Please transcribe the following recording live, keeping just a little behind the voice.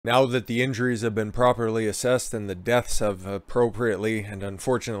Now that the injuries have been properly assessed and the deaths have appropriately and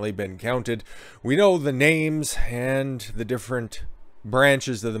unfortunately been counted, we know the names and the different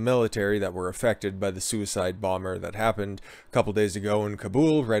branches of the military that were affected by the suicide bomber that happened a couple days ago in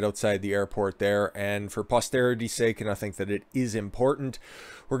Kabul, right outside the airport there. And for posterity's sake, and I think that it is important,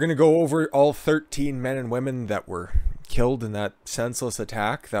 we're going to go over all 13 men and women that were killed in that senseless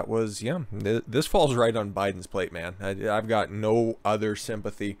attack. That was, yeah, this falls right on Biden's plate, man. I've got no other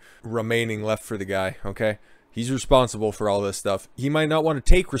sympathy remaining left for the guy, okay? He's responsible for all this stuff. He might not want to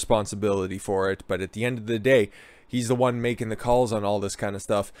take responsibility for it, but at the end of the day, he's the one making the calls on all this kind of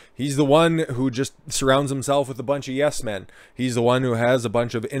stuff. He's the one who just surrounds himself with a bunch of yes men. He's the one who has a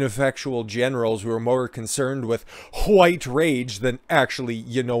bunch of ineffectual generals who are more concerned with white rage than actually,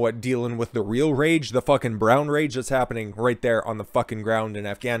 you know what, dealing with the real rage, the fucking brown rage that's happening right there on the fucking ground in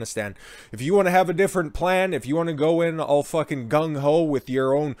Afghanistan. If you want to have a different plan, if you want to go in all fucking gung-ho with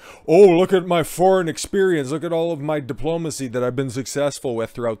your own, oh, look at my foreign experience, look at all of my diplomacy that I've been successful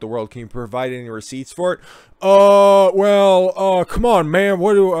with throughout the world, can you provide any receipts for it? Come on, man.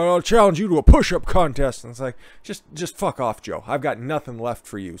 I'll challenge you to a push-up contest. And it's like, just fuck off, Joe. I've got nothing left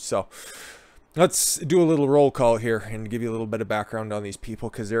for you. So let's do a little roll call here and give you a little bit of background on these people,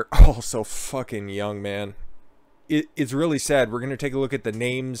 because they're all so fucking young, man. It's really sad. We're going to take a look at the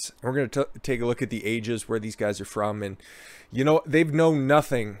names. We're going to take a look at the ages, where these guys are from. And, you know, they've known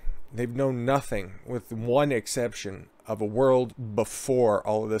nothing. They've known nothing, with one exception, of a world before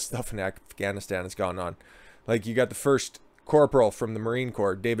all of this stuff in Afghanistan has gone on. Like, you got the first corporal from the Marine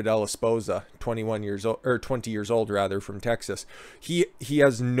Corps, David Esposa, 20 years old rather, from Texas. He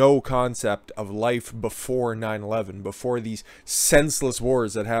has no concept of life before 9/11, before these senseless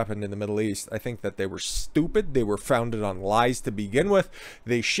wars that happened in the Middle East. I think that they were stupid. They were founded on lies to begin with.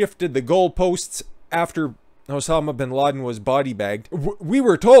 They shifted the goalposts after Osama Bin Laden was body-bagged. We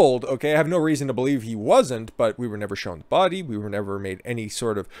were told, okay, I have no reason to believe he wasn't, but we were never shown the body. We were never made any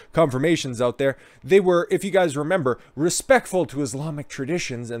sort of confirmations out there. They were, if you guys remember, respectful to Islamic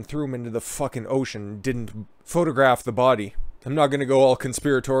traditions and threw him into the fucking ocean, didn't photograph the body. I'm not going to go all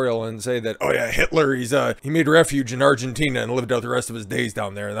conspiratorial and say that, oh yeah, Hitler, he made refuge in Argentina and lived out the rest of his days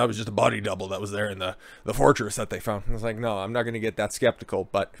down there, and that was just a body double that was there in the fortress that they found. I was like, no, I'm not going to get that skeptical.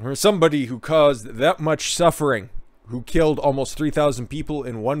 But for somebody who caused that much suffering, who killed almost 3,000 people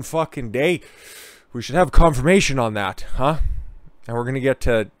in one fucking day, we should have confirmation on that, huh? And we're going to get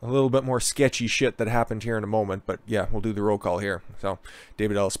to a little bit more sketchy shit that happened here in a moment. But yeah, we'll do the roll call here. So,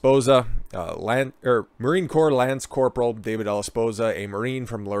 David Esposa, Marine Corps Lance Corporal David Esposa, a Marine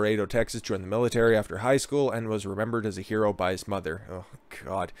from Laredo, Texas, joined the military after high school and was remembered as a hero by his mother. Oh,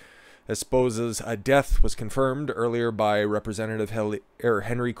 God. Esposa's death was confirmed earlier by Representative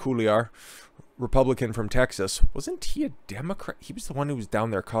Henry Cuellar, Republican from Texas. Wasn't he a Democrat? He was the one who was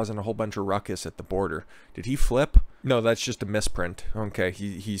down there causing a whole bunch of ruckus at the border. Did he flip? No, that's just a misprint. Okay,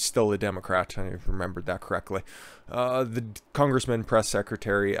 he's still a Democrat. I remembered that correctly. The Congressman Press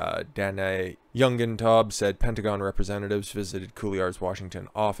Secretary Dana Youngentop said Pentagon representatives visited Cuellar's Washington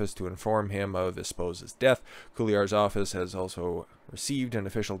office to inform him of Esposa's death. Cuellar's office has also received an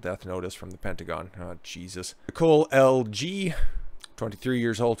official death notice from the Pentagon. Oh, Jesus. Nicole L.G., 23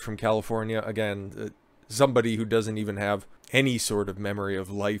 years old, from California. Again, somebody who doesn't even have any sort of memory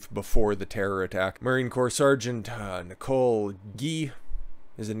of life before the terror attack. Marine Corps Sergeant Nicole G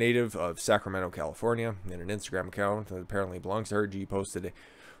is a native of Sacramento, California. In an Instagram account that apparently belongs to her, G posted a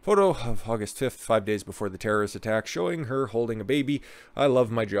photo of August 5th, 5 days before the terrorist attack, showing her holding a baby. "I love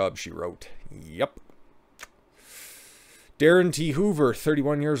my job," she wrote. Yep. Darren T. Hoover,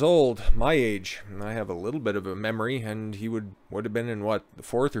 31 years old, my age. I have a little bit of a memory, and he would have been in, what, the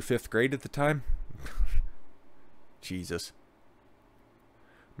 4th or 5th grade at the time? Jesus.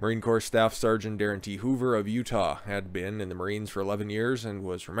 Marine Corps Staff Sergeant Darren T. Hoover of Utah had been in the Marines for 11 years and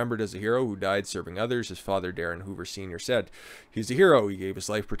was remembered as a hero who died serving others. His father, Darren Hoover Sr., said, "He's a hero. He gave his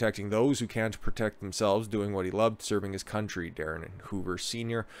life protecting those who can't protect themselves, doing what he loved, serving his country." Darren Hoover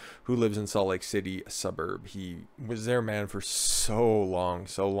Sr., who lives in Salt Lake City, a suburb. He was their man for so long,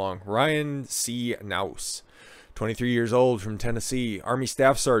 so long. Ryan C. Naus, 23 years old, from Tennessee, Army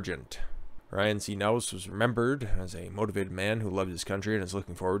Staff Sergeant. Ryan C. Naus was remembered as a motivated man who loved his country and is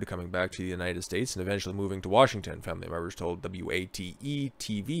looking forward to coming back to the United States and eventually moving to Washington, family members told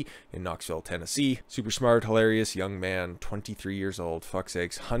WATE-TV in Knoxville, Tennessee. Super smart, hilarious young man, 23 years old, fuck's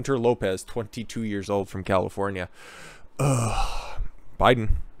sakes. Hunter Lopez, 22 years old, from California. Biden.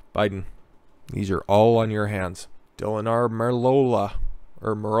 These are all on your hands. Dylan R.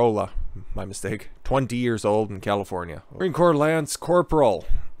 Merola, my mistake, 20 years old, in California. Marine Corps Lance Corporal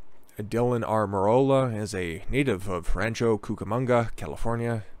Dylan R. Merola is a native of Rancho Cucamonga,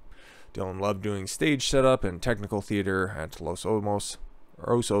 California. Dylan loved doing stage setup and technical theater at Los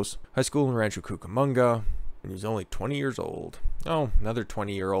Osos High School in Rancho Cucamonga, and he was only 20 years old. Oh, another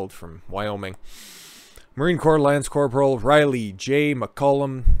 20-year-old from Wyoming. Marine Corps Lance Corporal Riley J.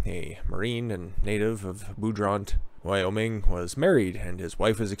 McCollum, a Marine and native of Boudront, Wyoming, was married, and his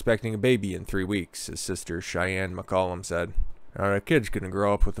wife is expecting a baby in 3 weeks, his sister Cheyenne McCollum said. Now that kid's gonna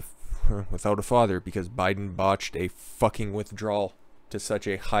grow up without a father because Biden botched a fucking withdrawal to such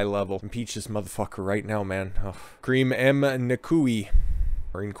a high level. Impeach this motherfucker right now, man. Oh. Kareem M. Nakui,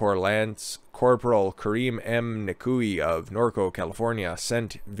 Marine Corps Lance Corporal Kareem M. Nakui of Norco, California,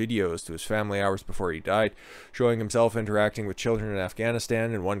 sent videos to his family hours before he died, showing himself interacting with children in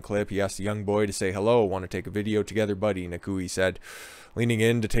Afghanistan. In one clip, he asked a young boy to say hello. Want to take a video together, buddy? Nakui said, leaning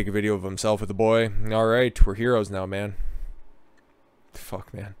in to take a video of himself with the boy. All right, we're heroes now, man.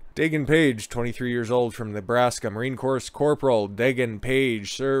 Fuck, man. Dagan Page, 23 years old, from Nebraska. Marine Corps Corporal Dagan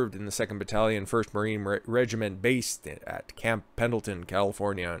Page served in the 2nd Battalion, 1st Marine Regiment based at Camp Pendleton,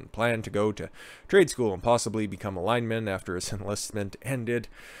 California, and planned to go to trade school and possibly become a lineman after his enlistment ended.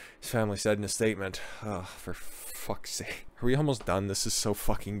 His family said in a statement, oh, for fuck's sake. Are we almost done? This is so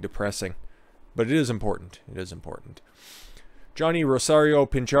fucking depressing. But it is important. It is important. Johnny Rosario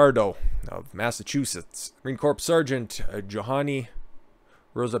Pinchardo of Massachusetts. Marine Corps Sergeant Johanny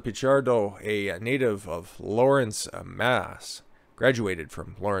Rosa Pichardo, a native of Lawrence, Mass, graduated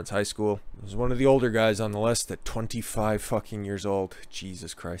from Lawrence High School. He was one of the older guys on the list at 25 fucking years old.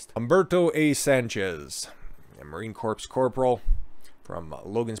 Jesus Christ. Humberto A. Sanchez, a Marine Corps Corporal from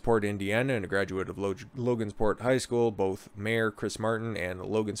Logansport, Indiana, and a graduate of Logansport High School. Both Mayor Chris Martin and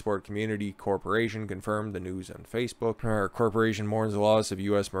Logansport Community Corporation confirmed the news on Facebook. Our corporation mourns the loss of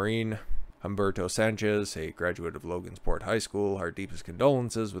U.S. Marine Humberto Sanchez, a graduate of Logansport High School. Our deepest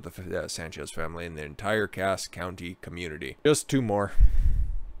condolences with the Sanchez family and the entire Cass County community. Just 2 more.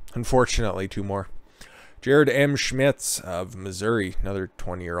 Unfortunately, 2 more. Jared M. Schmitz of Missouri, another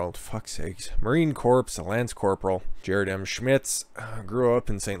 20-year-old, fuck's sakes. Marine Corps Lance Corporal. Jared M. Schmitz grew up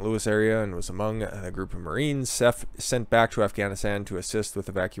in St. Louis area and was among a group of Marines sent back to Afghanistan to assist with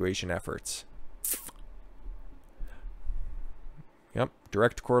evacuation efforts. Yep,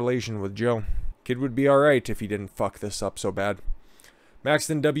 direct correlation with Joe. Kid would be alright if he didn't fuck this up so bad.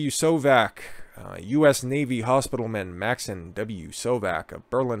 Maxton W. Sovak, U.S. Navy hospitalman Maxton W. Sovak of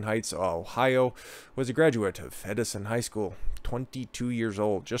Berlin Heights, Ohio, was a graduate of Edison High School. 22 years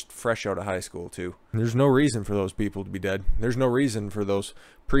old, just fresh out of high school too. There's no reason for those people to be dead. There's no reason for those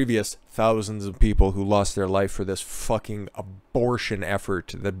previous thousands of people who lost their life for this fucking abortion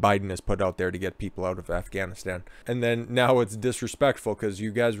effort that Biden has put out there to get people out of Afghanistan. And then now it's disrespectful because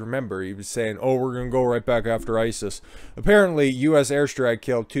you guys remember he was saying, oh, we're gonna go right back after ISIS. Apparently U.S. airstrike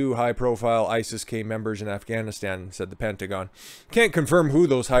killed 2 high-profile ISIS-K members in Afghanistan, said the Pentagon. Can't confirm who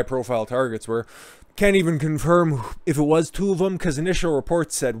those high-profile targets were. Can't even confirm if it was 2 of them, because initial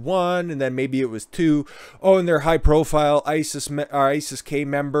reports said 1, and then maybe it was 2. Oh, and they're high-profile ISIS-K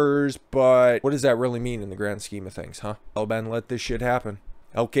members, but what does that really mean in the grand scheme of things, huh? Taliban let this shit happen.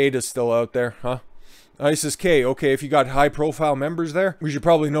 Al-Qaeda's still out there, huh? ISIS-K, okay, if you got high-profile members there, we should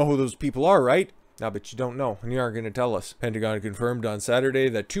probably know who those people are, right? No, but you don't know, and you aren't going to tell us. Pentagon confirmed on Saturday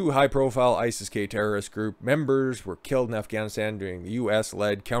that 2 high-profile ISIS-K terrorist group members were killed in Afghanistan during the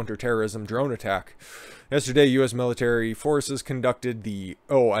U.S.-led counterterrorism drone attack. Yesterday, U.S. military forces conducted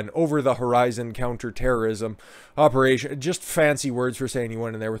an over-the-horizon counterterrorism operation. Just fancy words for saying you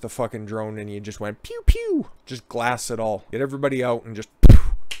went in there with a fucking drone and you just went pew-pew. Just glass it all. Get everybody out and just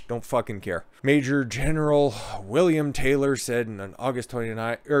don't fucking care. Major General William Taylor said in an August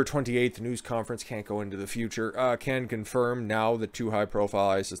 28th news conference, can't go into the future, can confirm now that 2 high-profile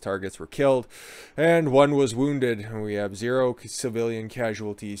ISIS targets were killed and 1 was wounded. We have 0 civilian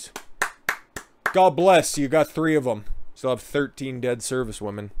casualties. God bless, you got 3 of them. Still have 13 dead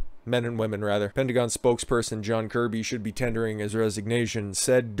servicewomen. Men and women, rather. Pentagon spokesperson John Kirby should be tendering his resignation,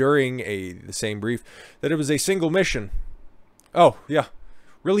 said during the same brief that it was a single mission. Oh, yeah.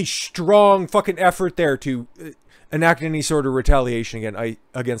 Really strong fucking effort there to enact any sort of retaliation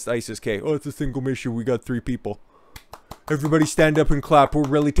against ISIS-K. Oh, it's a single mission. We got 3 people. Everybody stand up and clap. We're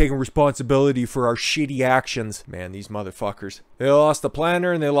really taking responsibility for our shitty actions. Man, these motherfuckers. They lost the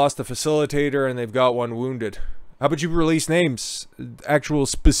planner and they lost the facilitator and they've got 1 wounded. How about you release names, actual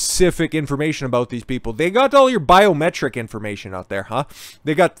specific information about these people? They got all your biometric information out there, huh?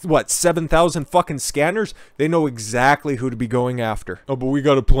 They got, what, 7,000 fucking scanners? They know exactly who to be going after. Oh, but we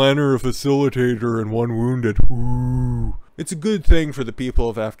got a planner, a facilitator, and 1 wounded. Ooh. It's a good thing for the people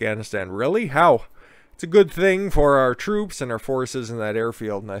of Afghanistan. Really? How? It's a good thing for our troops and our forces in that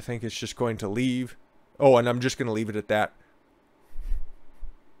airfield, and I think it's just going to leave. Oh, and I'm just going to leave it at that.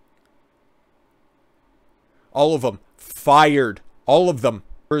 All of them. Fired. All of them.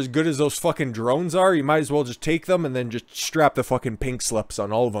 For as good as those fucking drones are, you might as well just take them and then just strap the fucking pink slips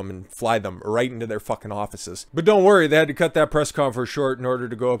on all of them and fly them right into their fucking offices. But don't worry, they had to cut that press conference short in order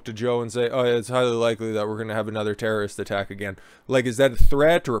to go up to Joe and say, oh, yeah, it's highly likely that we're going to have another terrorist attack again. Like, is that a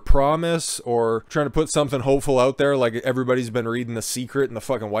threat or a promise or trying to put something hopeful out there? Like, everybody's been reading The Secret in the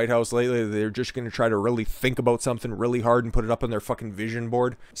fucking White House lately. They're just going to try to really think about something really hard and put it up on their fucking vision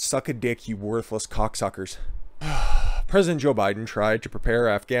board. Suck a dick, you worthless cocksuckers. President Joe Biden tried to prepare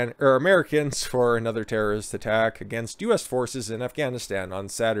Americans for another terrorist attack against U.S. forces in Afghanistan on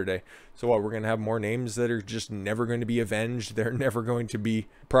Saturday. So what, we're going to have more names that are just never going to be avenged? They're never going to be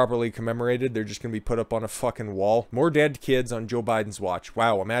properly commemorated? They're just going to be put up on a fucking wall? More dead kids on Joe Biden's watch.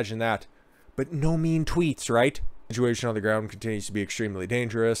 Wow, imagine that. But no mean tweets, right? The situation on the ground continues to be extremely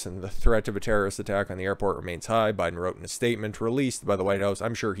dangerous, and the threat of a terrorist attack on the airport remains high. Biden wrote in a statement released by the White House.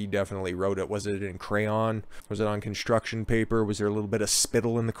 I'm sure he definitely wrote it. Was it in crayon? Was it on construction paper? Was there a little bit of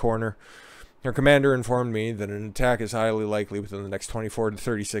spittle in the corner? Our commander informed me that an attack is highly likely within the next 24 to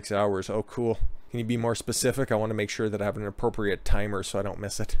 36 hours. Oh, cool. Can you be more specific? I want to make sure that I have an appropriate timer so I don't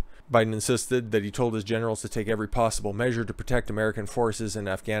miss it. Biden insisted that he told his generals to take every possible measure to protect American forces in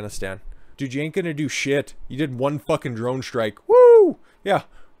Afghanistan. Dude, you ain't gonna do shit. You did one fucking drone strike. Woo! Yeah,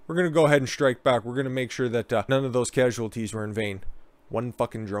 we're gonna go ahead and strike back. We're gonna make sure that none of those casualties were in vain. One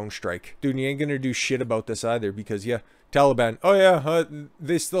fucking drone strike. Dude, you ain't gonna do shit about this either because, yeah, Taliban. Oh, yeah,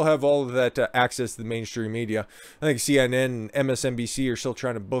 they still have all of that access to the mainstream media. I think CNN and MSNBC are still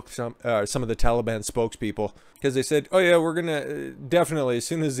trying to book some of the Taliban spokespeople because they said, oh, yeah, we're gonna definitely, as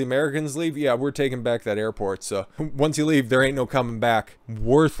soon as the Americans leave, yeah, we're taking back that airport. So once you leave, there ain't no coming back.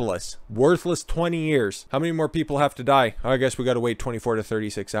 Worthless. Worthless 20 years. How many more people have to die? I guess we got to wait 24 to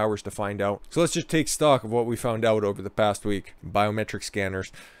 36 hours to find out. So let's just take stock of what we found out over the past week. Biometric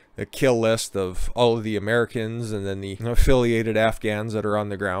scanners. A kill list of all of the Americans and then the affiliated Afghans that are on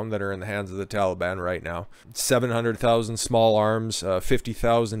the ground that are in the hands of the Taliban right now. 700,000 small arms,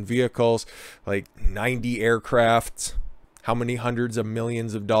 50,000 vehicles, like 90 aircrafts, how many hundreds of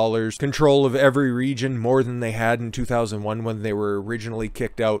millions of dollars, control of every region, more than they had in 2001 when they were originally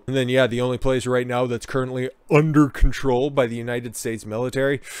kicked out. And then, yeah, the only place right now that's currently under control by the United States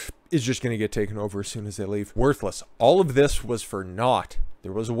military is just going to get taken over as soon as they leave. Worthless. All of this was for naught.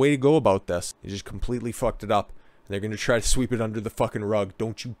 There was a way to go about this. They just completely fucked it up. And they're going to try to sweep it under the fucking rug.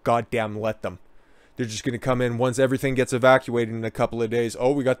 Don't you goddamn let them. They're just going to come in once everything gets evacuated in a couple of days.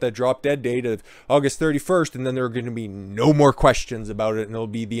 Oh, we got that drop dead date of August 31st. And then there are going to be no more questions about it. And it'll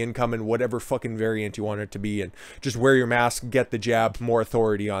be the income in whatever fucking variant you want it to be. And just wear your mask, get the jab, more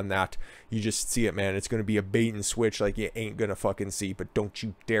authority on that. You just see it, man. It's going to be a bait and switch like you ain't going to fucking see. But don't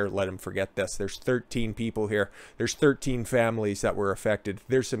you dare let them forget this. There's 13 people here. There's 13 families that were affected.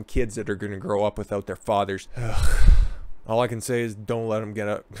 There's some kids that are going to grow up without their fathers. All I can say is don't let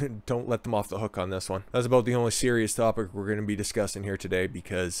them don't let them off the hook on this one. That's about the only serious topic we're going to be discussing here today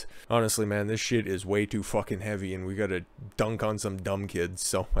because honestly, man, this shit is way too fucking heavy and we got to dunk on some dumb kids.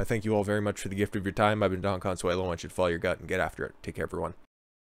 So I thank you all very much for the gift of your time. I've been Don Consuelo. I want you to follow your gut and get after it. Take care, everyone.